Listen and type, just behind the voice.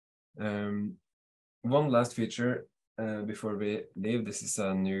One last feature before we leave. This is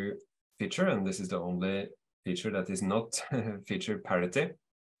a new feature, and this is the only feature that is not feature parity.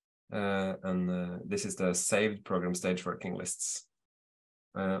 This is the saved program stage working lists.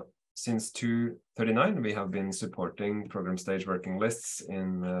 Since 2.39, we have been supporting program stage working lists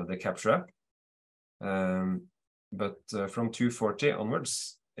in the Capture app. But from 2.40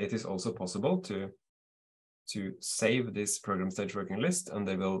 onwards, it is also possible to save this program stage working list, and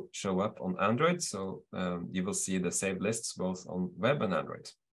they will show up on Android. So you will see the saved lists both on web and Android.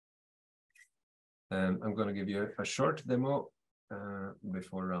 I'm going to give you a short demo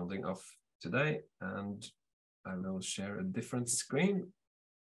before rounding off today, and I will share a different screen.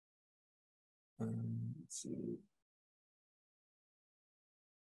 Let's see.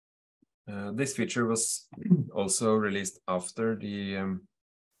 This feature was also released after the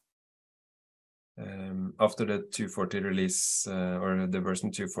 2.40 release, or the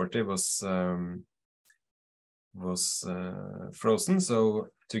version 2.40 was frozen. So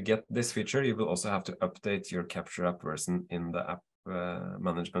to get this feature, you will also have to update your Capture app version in the app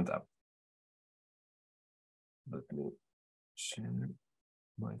management app. Let me share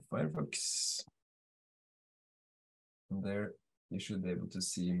my Firefox. And there you should be able to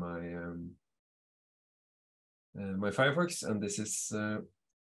see my my Firefox, and this is a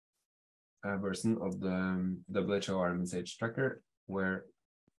version of the WHO RMSH tracker where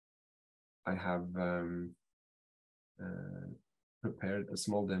I have prepared a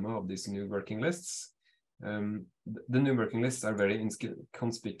small demo of these new working lists. The new working lists are very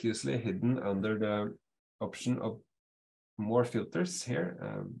conspicuously hidden under the option of more filters here.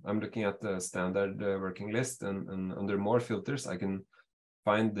 I'm looking at the standard working list, and under more filters, I can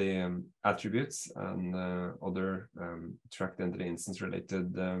find the attributes and other tracked entry instance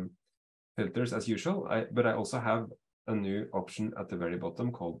related filters as usual. But I also have a new option at the very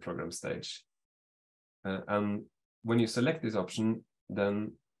bottom called program stage. And when you select this option,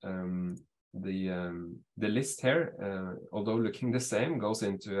 then the list here, although looking the same, goes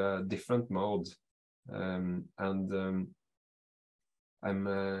into a different mode. I'm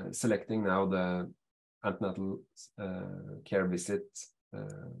selecting now the antenatal care visit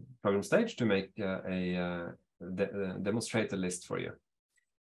program stage to make demonstrate a list for you.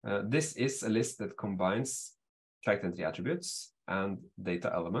 This is a list that combines tracked entry attributes and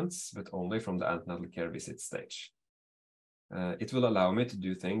data elements, but only from the antenatal care visit stage. It will allow me to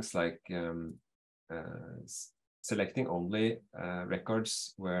do things like selecting only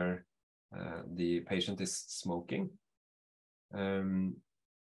records where the patient is smoking.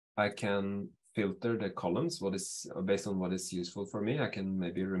 I can filter the columns based on what is useful for me. I can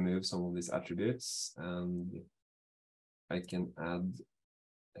maybe remove some of these attributes, and I can add,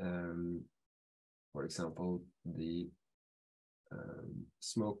 for example, the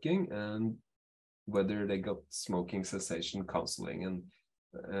smoking and whether they got smoking cessation counseling. And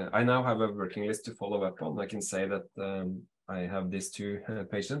I now have a working list to follow up on. I can say that I have these two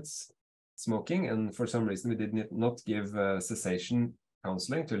patients smoking, and for some reason we did not give cessation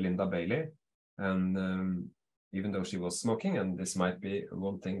counseling to Linda Bailey, and even though she was smoking, and this might be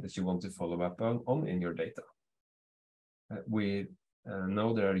one thing that you want to follow up on in your data. We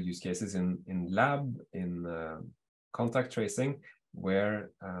know there are use cases in lab, in contact tracing, where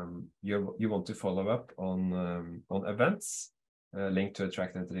you want to follow up on events linked to a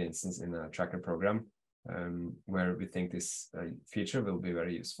tracked entity instance in a tracker program, where we think this feature will be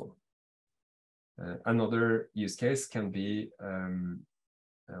very useful. Another use case can be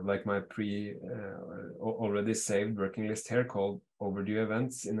like my already saved working list here called overdue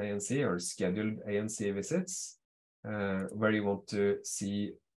events in ANC, or scheduled ANC visits, where you want to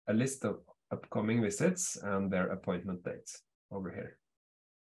see a list of upcoming visits and their appointment dates over here.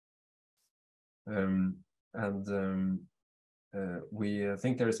 We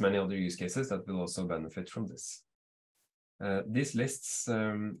think there's many other use cases that will also benefit from this. These lists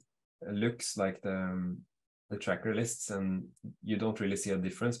looks like the tracker lists, and you don't really see a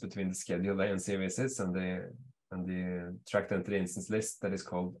difference between the scheduled ANC visits and the tracked entry instance list that is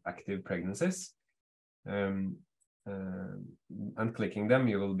called active pregnancies. And clicking them,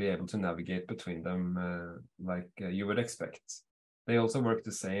 you will be able to navigate between them like you would expect. They also work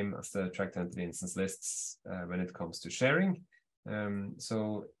the same as the tracked entry instance lists when it comes to sharing.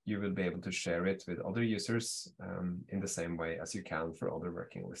 So you will be able to share it with other users in the same way as you can for other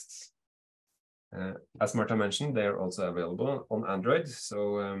working lists. As Marta mentioned, they are also available on Android.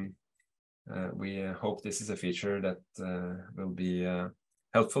 So we hope this is a feature that will be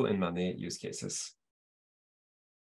helpful in many use cases.